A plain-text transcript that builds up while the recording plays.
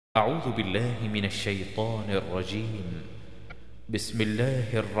أعوذ بالله من الشيطان الرجيم بسم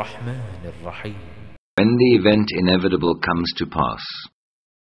الله الرحمن الرحيم. When the event inevitable comes to pass,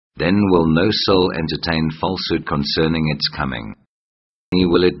 then will no soul entertain falsehood concerning its coming. Many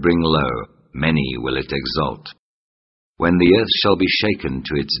will it bring low, many will it exalt. When the earth shall be shaken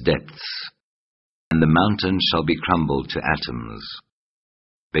to its depths, and the mountains shall be crumbled to atoms,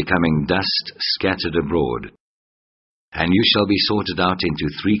 becoming dust scattered abroad, and you shall be sorted out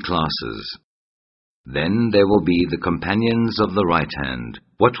into 3 classes. Then there will be the companions of the right hand.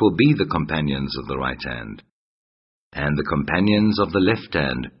 What will be the companions of the right hand? And the companions of the left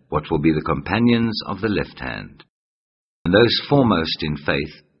hand. What will be the companions of the left hand? And those foremost in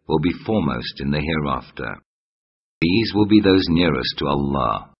faith will be foremost in the hereafter. These will be those nearest to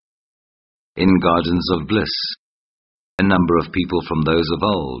Allah. In gardens of bliss, a number of people from those of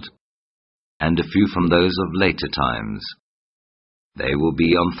old, and a few from those of later times. They will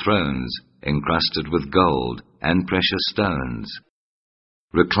be on thrones, encrusted with gold and precious stones,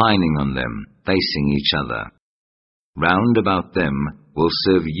 reclining on them, facing each other. Round about them will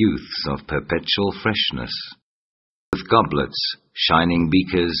serve youths of perpetual freshness, with goblets, shining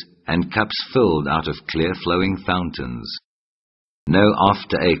beakers, and cups filled out of clear flowing fountains. No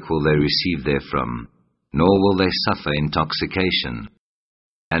after-ache will they receive therefrom, nor will they suffer intoxication.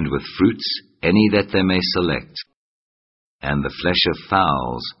 And with fruits, any that they may select, and the flesh of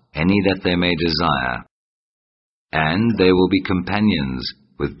fowls, any that they may desire. And they will be companions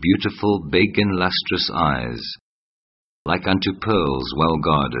with beautiful, big and lustrous eyes, like unto pearls well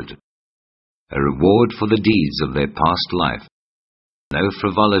guarded, a reward for the deeds of their past life. No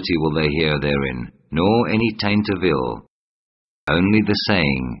frivolity will they hear therein, nor any taint of ill, only the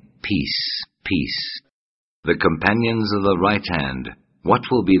saying, Peace, peace. The companions of the right hand. What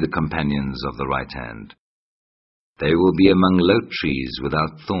will be the companions of the right hand? They will be among lote trees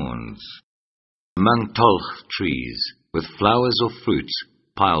without thorns, among tolch trees with flowers or fruits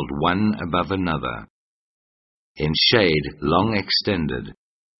piled one above another, in shade long extended,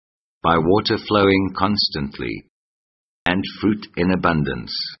 by water flowing constantly, and fruit in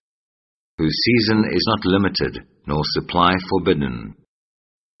abundance, whose season is not limited nor supply forbidden,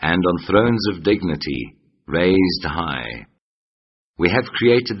 and on thrones of dignity raised high. We have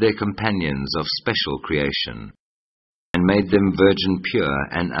created their companions of special creation, and made them virgin pure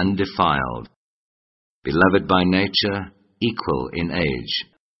and undefiled, beloved by nature, equal in age,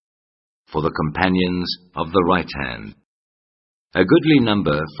 for the companions of the right hand. A goodly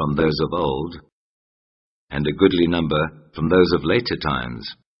number from those of old, and a goodly number from those of later times,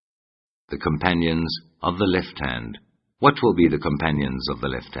 the companions of the left hand. What will be the companions of the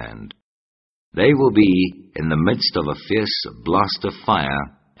left hand? They will be in the midst of a fierce blast of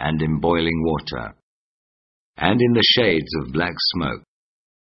fire and in boiling water, and in the shades of black smoke.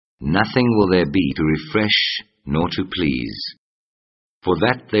 Nothing will there be to refresh nor to please, for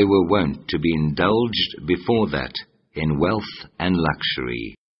that they were wont to be indulged before that in wealth and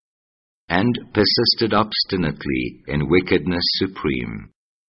luxury, and persisted obstinately in wickedness supreme.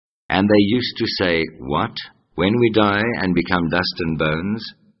 And they used to say, What? When we die and become dust and bones,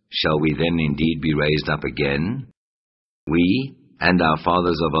 shall we then indeed be raised up again? We and our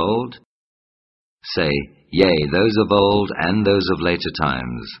fathers of old? Say, yea, those of old and those of later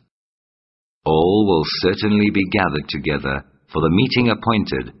times. All will certainly be gathered together for the meeting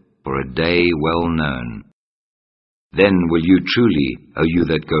appointed for a day well known. Then will you truly, O you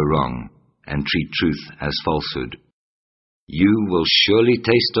that go wrong, and treat truth as falsehood. You will surely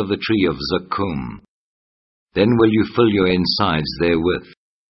taste of the tree of Zaqqum. Then will you fill your insides therewith,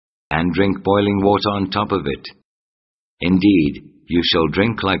 and drink boiling water on top of it. Indeed, you shall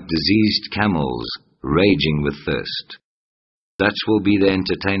drink like diseased camels, raging with thirst. Such will be their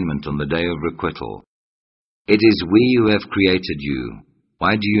entertainment on the day of requital. It is we who have created you.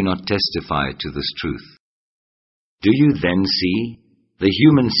 Why do you not testify to this truth? Do you then see the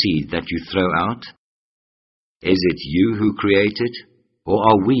human seed that you throw out? Is it you who create it, or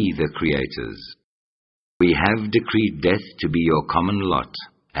are we the creators? We have decreed death to be your common lot,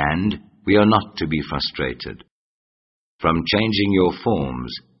 and we are not to be frustrated. From changing your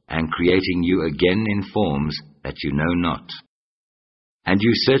forms and creating you again in forms that you know not. And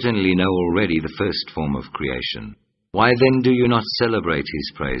you certainly know already the first form of creation. Why then do you not celebrate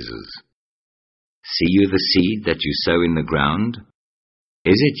His praises? See you the seed that you sow in the ground?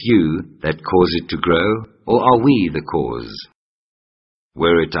 Is it you that cause it to grow, or are we the cause?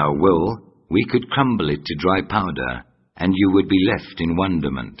 Were it our will, we could crumble it to dry powder, and you would be left in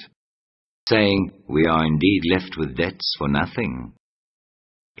wonderment, saying, We are indeed left with debts for nothing.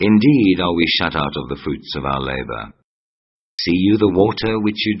 Indeed are we shut out of the fruits of our labor. See you the water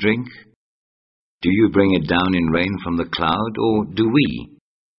which you drink? Do you bring it down in rain from the cloud, or do we?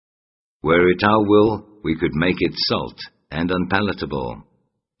 Were it our will, we could make it salt and unpalatable.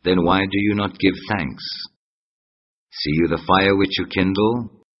 Then why do you not give thanks? See you the fire which you kindle?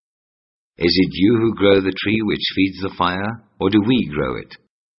 Is it you who grow the tree which feeds the fire, or do we grow it?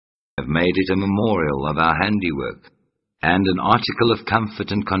 We have made it a memorial of our handiwork, and an article of comfort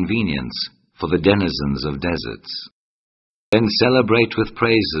and convenience for the denizens of deserts. Then celebrate with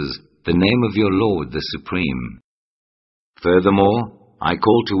praises the name of your Lord the Supreme. Furthermore, I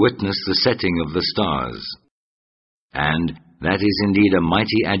call to witness the setting of the stars. And that is indeed a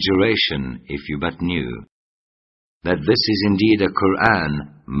mighty adjuration, if you but knew, that this is indeed a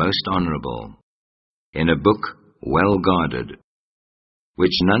Qur'an most honorable, in a book well guarded,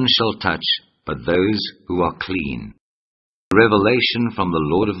 which none shall touch but those who are clean. Revelation from the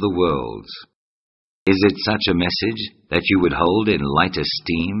Lord of the worlds. Is it such a message that you would hold in light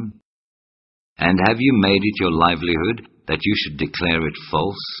esteem? And have you made it your livelihood that you should declare it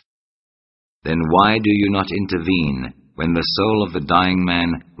false? Then why do you not intervene when the soul of the dying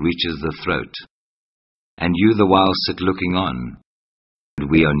man reaches the throat, and you the while sit looking on? And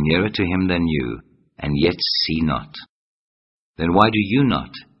we are nearer to him than you, and yet see not. Then why do you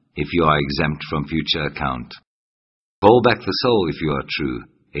not, if you are exempt from future account? Call back the soul if you are true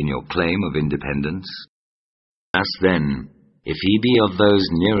in your claim of independence. Thus then, if he be of those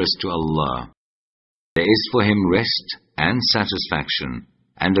nearest to Allah, there is for him rest and satisfaction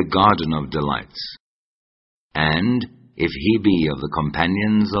and a garden of delights. And if he be of the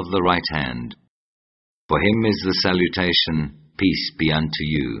companions of the right hand, for him is the salutation, peace be unto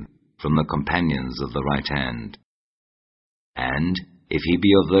you, from the companions of the right hand. And if he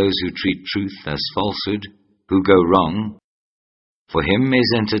be of those who treat truth as falsehood, who go wrong, for him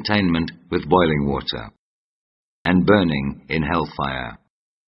is entertainment with boiling water, and burning in hellfire.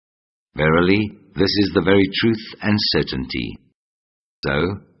 Verily, this is the very truth and certainty.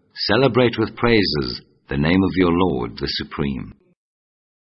 So, celebrate with praises the name of your Lord the Supreme.